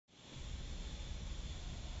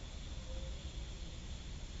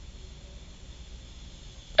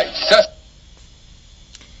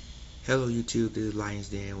Hello YouTube, this is Lions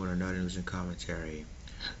Den with another news and commentary.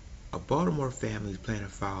 A Baltimore family is planning to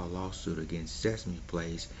file a lawsuit against Sesame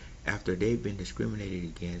Place after they've been discriminated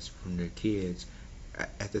against from their kids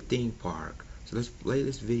at the theme park. So let's play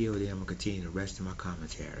this video, then I'm going to continue the rest of my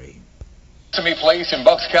commentary. Sesame Place in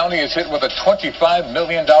Bucks County is hit with a $25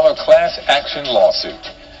 million class action lawsuit.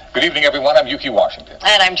 Good evening, everyone. I'm Yuki Washington.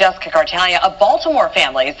 And I'm Jessica Cartalia. A Baltimore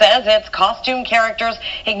family says its costume characters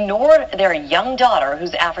ignored their young daughter,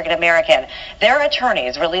 who's African American. Their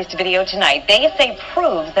attorneys released a video tonight they say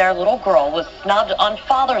proves their little girl was snubbed on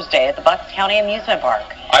Father's Day at the Bucks County Amusement Park.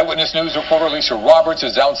 Eyewitness News reporter Lisa Roberts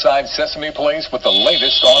is outside Sesame Place with the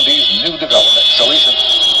latest on these new developments. So, Lisa.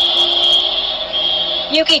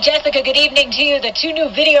 Yuki, Jessica, good evening to you. The two new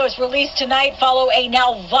videos released tonight follow a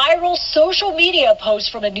now viral social media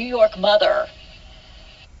post from a New York mother.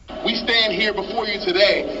 We stand here before you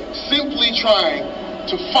today simply trying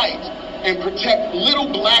to fight and protect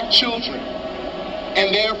little black children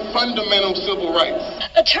and their fundamental civil rights.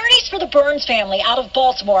 Attorneys for the Burns family out of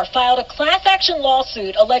Baltimore filed a class action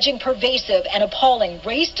lawsuit alleging pervasive and appalling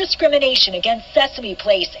race discrimination against Sesame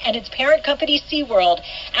Place and its parent company SeaWorld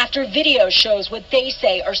after video shows what they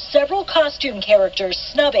say are several costume characters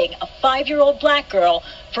snubbing a 5-year-old black girl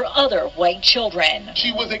for other white children.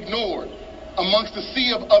 She was ignored amongst a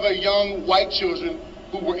sea of other young white children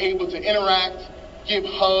who were able to interact, give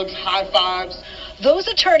hugs, high fives. Those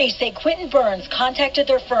attorneys say Quentin Burns contacted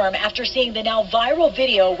their firm after seeing the now viral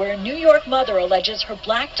video where a New York mother alleges her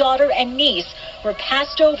black daughter and niece were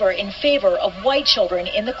passed over in favor of white children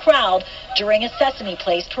in the crowd during a Sesame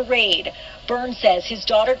Place parade. Burns says his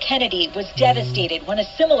daughter Kennedy was devastated when a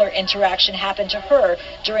similar interaction happened to her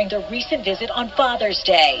during the recent visit on Father's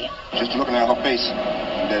Day. Just looking at her face,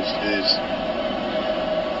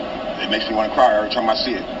 it makes me want to cry every time I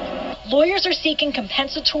see it. Lawyers are seeking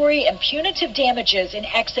compensatory and punitive damages in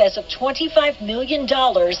excess of $25 million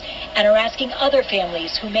and are asking other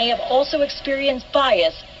families who may have also experienced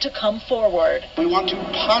bias to come forward. We want to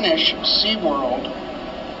punish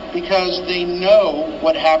SeaWorld because they know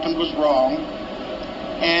what happened was wrong,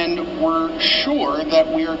 and we're sure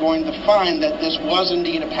that we are going to find that this was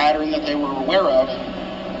indeed a pattern that they were aware of.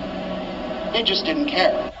 They just didn't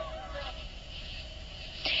care.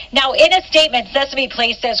 Now, in a statement, Sesame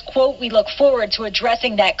Place says, quote, "We look forward to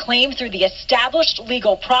addressing that claim through the established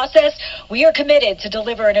legal process. We are committed to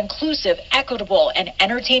deliver an inclusive, equitable, and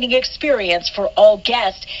entertaining experience for all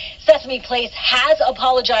guests." Sesame Place has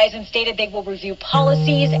apologized and stated they will review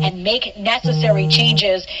policies and make necessary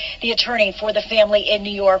changes. The attorney for the family in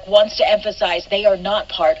New York wants to emphasize they are not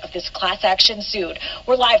part of this class action suit.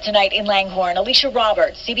 We're live tonight in Langhorne. Alicia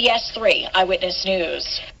Roberts, CBS 3 Eyewitness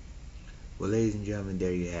News. Well, ladies and gentlemen,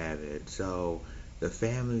 there you have it. So the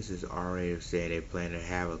families has already said they plan to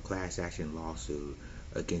have a class action lawsuit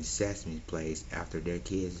against Sesame Place after their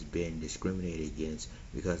kids has been discriminated against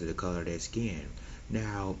because of the color of their skin.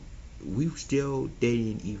 Now, we still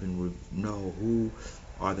didn't even know who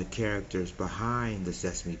are the characters behind the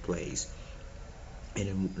Sesame Place.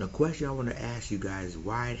 And the question I want to ask you guys is,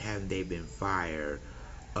 why haven't they been fired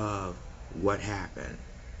of what happened?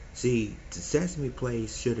 See, the Sesame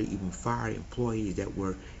Place should have even fired employees that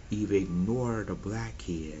were even ignored the black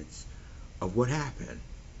kids of what happened.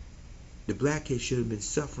 The black kids should have been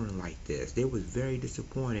suffering like this. They was very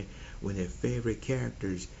disappointed when their favorite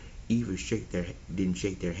characters either didn't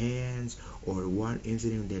shake their hands, or one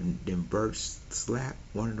incident then Bert slapped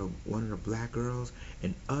one of the black girls,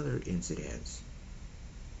 and other incidents.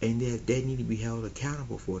 And they need to be held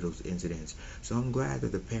accountable for those incidents. So I'm glad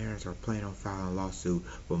that the parents are planning on filing a lawsuit,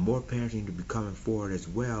 but more parents need to be coming forward as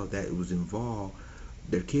well that it was involved,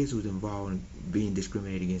 their kids was involved in being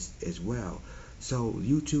discriminated against as well. So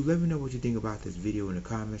YouTube, let me know what you think about this video in the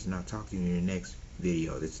comments, and I'll talk to you in the next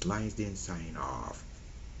video. This is Lions Den signing off.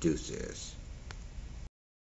 Deuces.